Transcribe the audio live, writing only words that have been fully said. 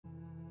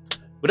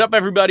What up,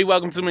 everybody?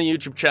 Welcome to my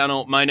YouTube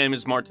channel. My name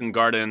is Martin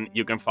Garden.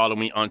 You can follow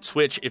me on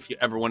Twitch if you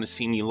ever want to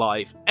see me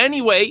live.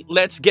 Anyway,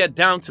 let's get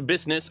down to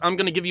business. I'm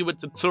going to give you a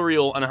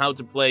tutorial on how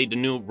to play the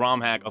new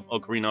ROM hack of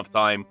Ocarina of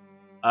Time,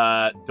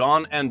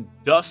 Dawn and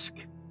Dusk.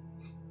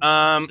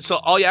 So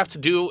all you have to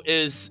do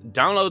is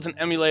download an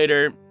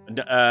emulator,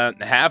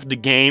 have the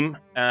game,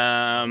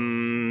 I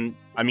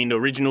mean the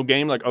original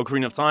game, like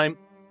Ocarina of Time,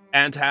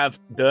 and have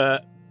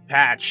the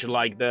patch,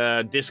 like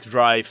the disk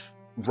drive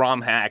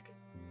ROM hack,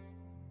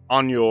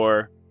 on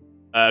your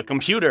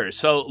computer.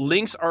 So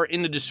links are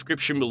in the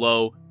description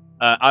below.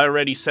 I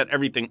already set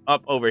everything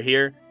up over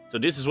here. So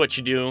this is what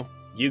you do.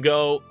 You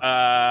go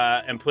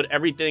and put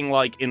everything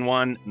like in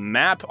one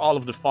map, all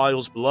of the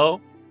files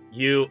below.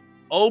 You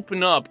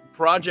open up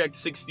Project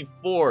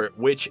 64,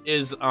 which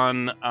is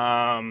an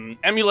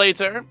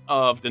emulator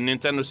of the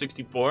Nintendo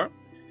 64.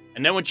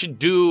 And then what you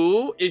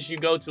do is you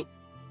go to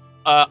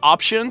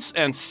options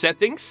and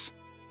settings.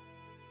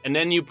 And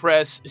then you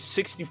press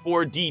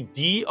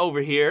 64DD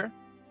over here.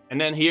 And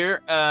then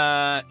here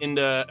in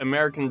the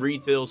American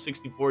Retail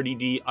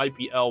 64DD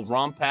IPL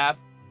ROM path,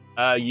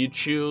 you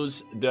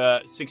choose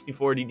the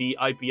 64DD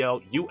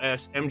IPL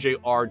US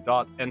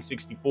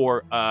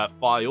MJR.N64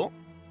 file.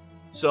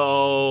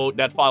 So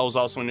that file is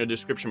also in the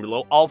description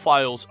below. All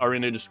files are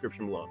in the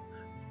description below.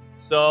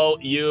 So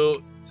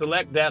you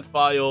select that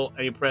file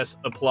and you press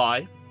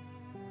apply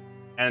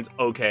and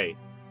OK.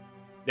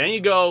 Then you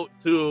go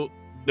to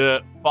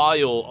the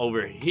file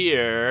over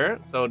here,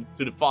 so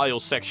to the file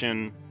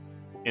section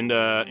in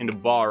the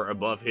bar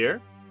above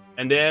here,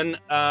 and then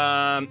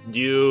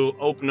you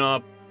open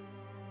up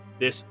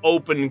this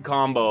open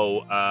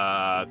combo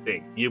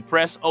thing. You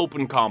press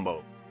open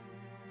combo.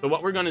 So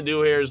what we're gonna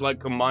do here is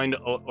like combine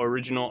the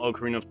original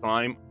Ocarina of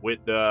Time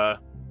with the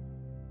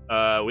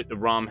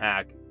ROM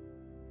hack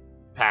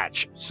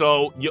patch.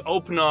 So you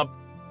open up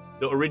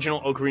the original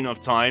Ocarina of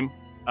Time.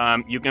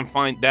 You can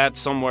find that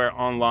somewhere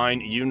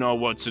online. You know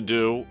what to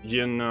do.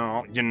 You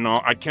know.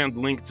 I can't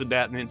link to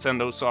that,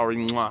 Nintendo. Sorry.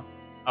 Mwah.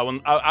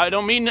 I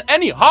don't mean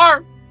any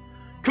harm.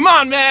 Come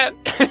on, man.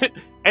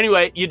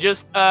 Anyway, you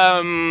just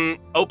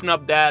open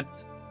up that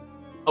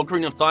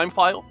Ocarina of Time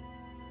file,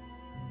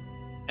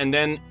 and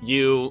then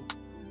you'll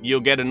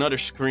get another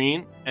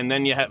screen, and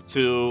then you have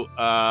to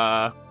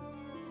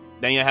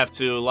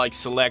like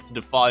select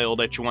the file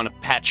that you want to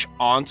patch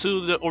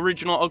onto the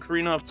original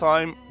Ocarina of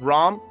Time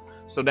ROM.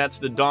 So that's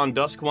the Dawn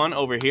Dusk one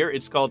over here.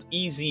 It's called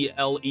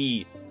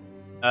EZLE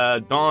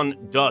Dawn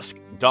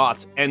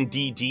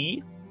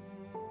Dusk.NDD.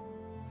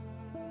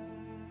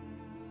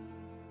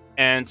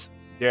 And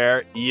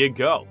there you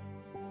go.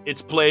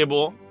 It's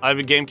playable. I have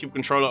a GameCube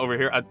controller over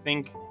here. I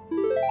think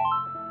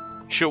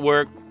should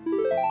work.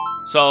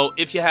 So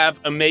if you have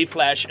a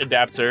Mayflash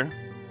adapter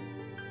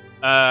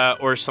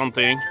or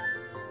something,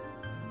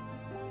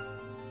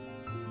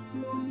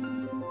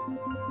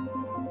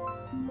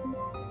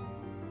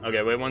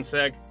 okay, wait one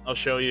sec. I'll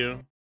show you.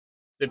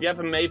 So if you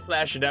have a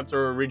Mayflash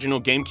adapter or original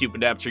GameCube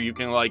adapter, you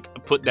can like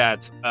put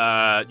that,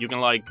 you can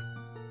like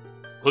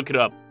hook it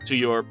up to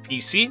your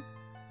PC.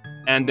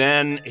 And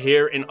then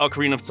here in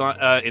Ocarina of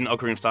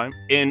Time,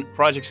 in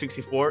Project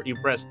 64, you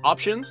press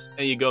options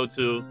and you go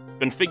to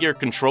configure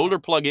controller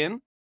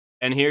plugin.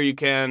 And here you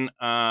can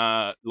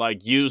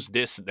like use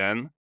this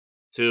then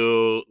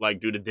to like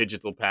do the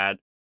digital pad,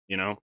 you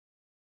know,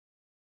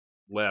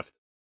 left,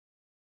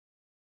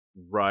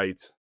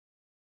 right,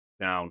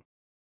 down,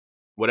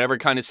 whatever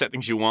kind of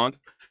settings you want,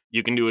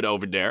 you can do it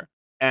over there.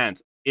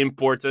 And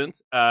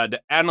important,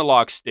 the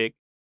analog stick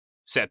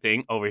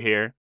setting over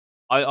here,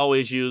 I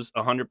always use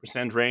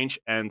 100% range,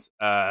 and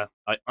I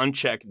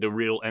uncheck the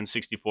real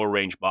N64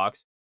 range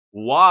box.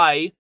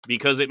 Why?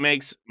 Because it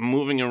makes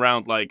moving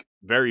around like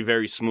very,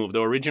 very smooth.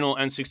 The original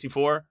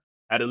N64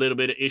 had a little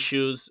bit of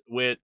issues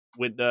with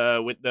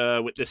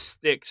the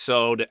stick,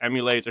 so the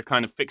emulator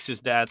kind of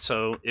fixes that.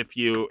 So if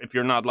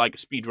you're not like a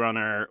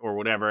speedrunner or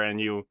whatever,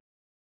 and you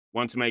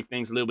want to make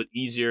things a little bit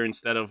easier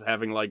instead of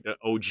having like the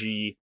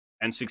OG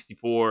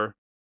N64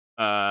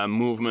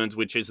 movement,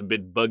 which is a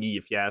bit buggy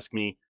if you ask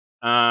me,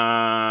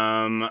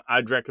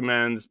 I'd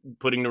recommend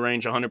putting the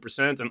range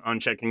 100% and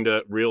unchecking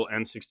the real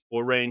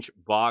N64 range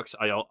box.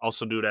 I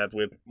also do that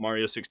with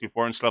Mario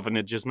 64 and stuff, and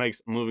it just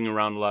makes moving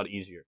around a lot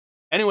easier.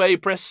 Anyway, you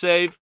press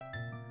save.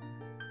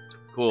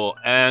 Cool.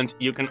 And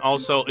you can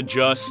also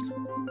adjust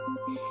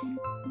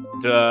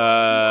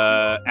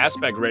the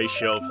aspect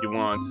ratio if you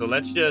want. So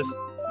let's just,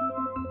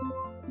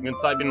 I'm gonna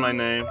type in my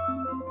name,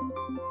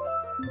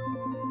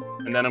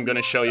 and then I'm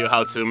gonna show you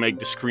how to make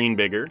the screen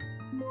bigger.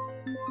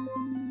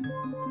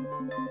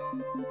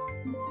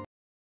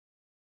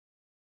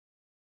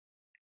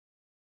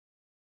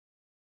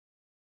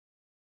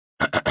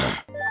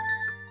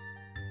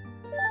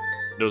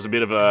 There was a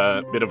bit of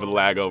a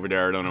lag over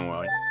there. I don't know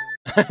why.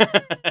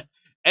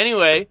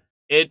 Anyway,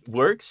 it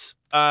works.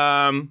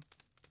 As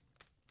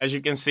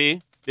you can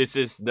see, this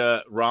is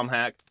the ROM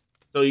hack.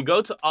 So you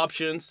go to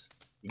options,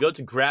 you go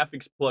to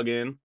graphics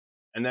plugin,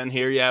 and then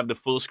here you have the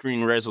full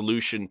screen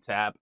resolution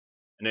tab.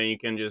 And then you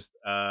can just,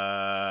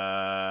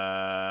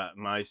 my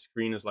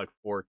screen is like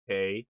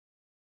 4K.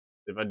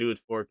 If I do it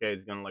 4K,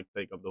 it's gonna like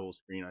take up the whole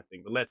screen, I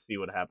think. But let's see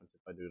what happens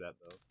if I do that,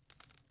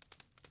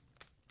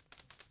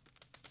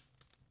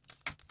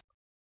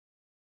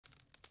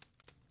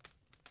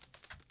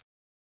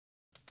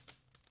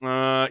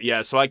 though.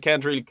 Yeah, so I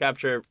can't really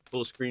capture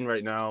full screen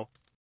right now.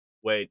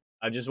 Wait,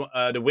 I just want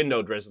the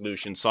windowed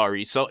resolution.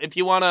 Sorry. So if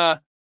you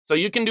wanna, so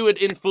you can do it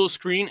in full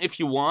screen if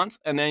you want,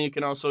 and then you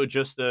can also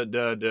adjust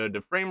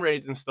the frame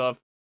rates and stuff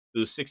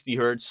to 60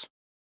 hertz.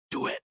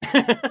 Do it.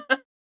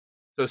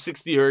 So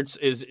 60 hertz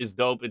is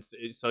dope. It's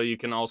so you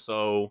can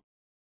also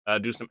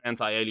do some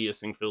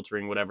anti-aliasing,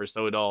 filtering, whatever.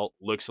 So it all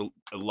looks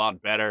a lot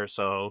better.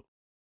 So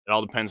it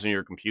all depends on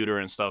your computer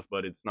and stuff,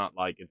 but it's not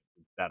like it's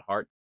that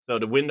hard. So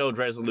the windowed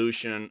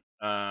resolution,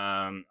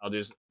 I'll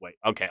just wait.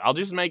 Okay, I'll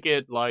just make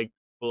it like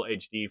full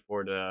HD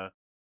for the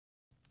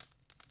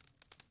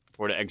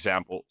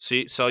example.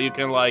 See, so you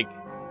can like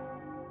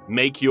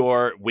make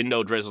your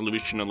windowed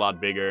resolution a lot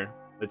bigger.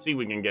 Let's see if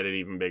we can get it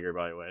even bigger,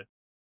 by the way.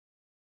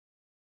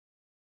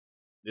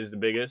 This is the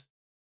biggest.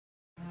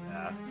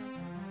 Yeah.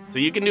 So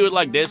you can do it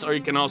like this, or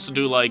you can also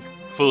do like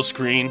full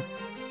screen.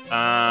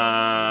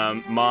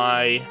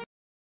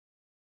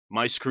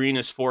 My screen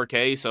is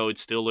 4K, so it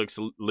still looks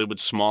a little bit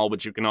small,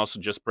 but you can also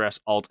just press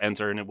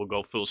Alt-Enter and it will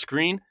go full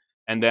screen.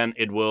 And then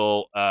it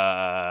will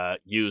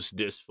use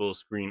this full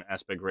screen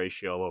aspect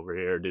ratio over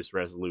here, this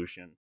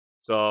resolution.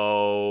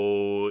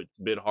 So it's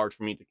a bit hard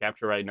for me to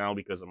capture right now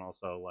because I'm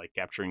also like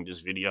capturing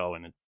this video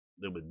and it's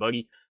a little bit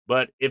buggy.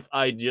 But if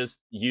I just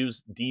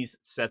use these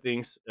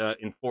settings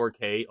in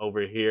 4K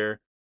over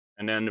here,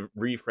 and then the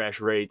refresh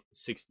rate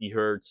 60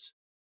 hertz,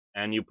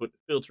 and you put the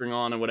filtering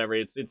on and whatever,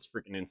 it's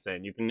freaking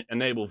insane. You can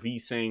enable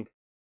VSync,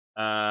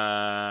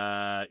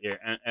 yeah,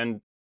 and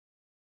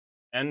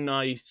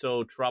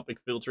anisotropic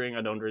filtering.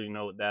 I don't really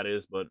know what that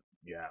is, but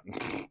yeah.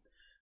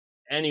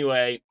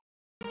 Anyway,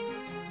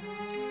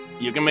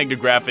 you can make the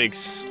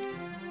graphics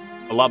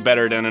a lot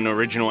better than an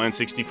original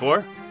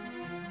N64.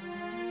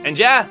 And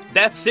yeah,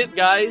 that's it,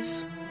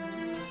 guys.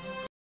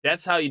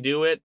 That's how you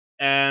do it.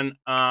 And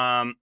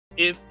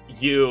if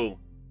you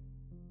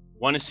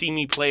want to see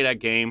me play that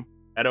game,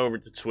 head over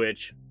to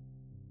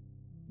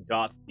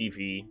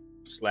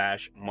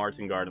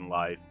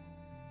twitch.tv/MartinGardenLive.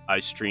 I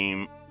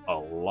stream a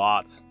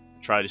lot.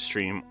 Try to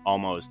stream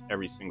almost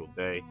every single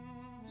day.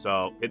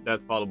 So hit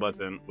that follow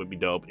button, would be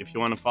dope. If you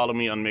want to follow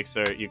me on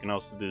Mixer, you can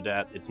also do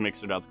that. It's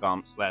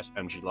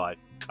mixer.com/MGLive.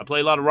 I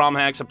play a lot of ROM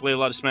hacks, I play a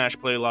lot of Smash,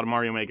 play a lot of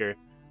Mario Maker,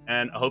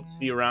 and I hope to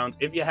see you around.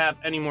 If you have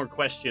any more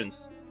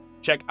questions,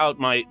 check out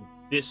my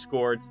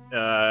Discord.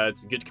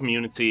 It's a good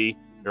community.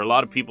 There are a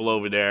lot of people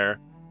over there.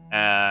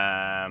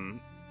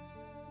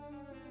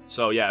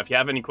 So yeah, if you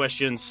have any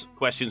questions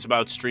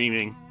about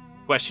streaming,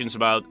 questions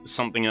about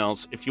something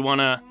else, if you want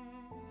to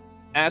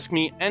ask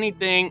me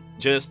anything,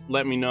 just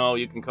let me know.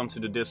 You can come to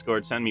the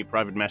Discord, send me a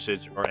private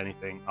message or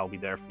anything. I'll be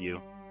there for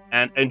you.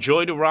 And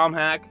enjoy the ROM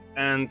hack.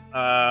 And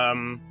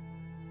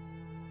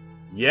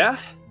yeah,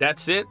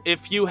 that's it.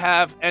 If you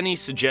have any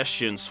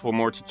suggestions for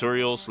more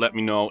tutorials, let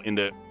me know in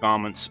the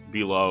comments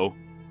below.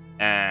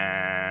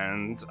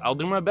 And I'll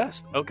do my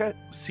best. Okay,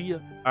 see ya.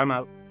 I'm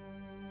out.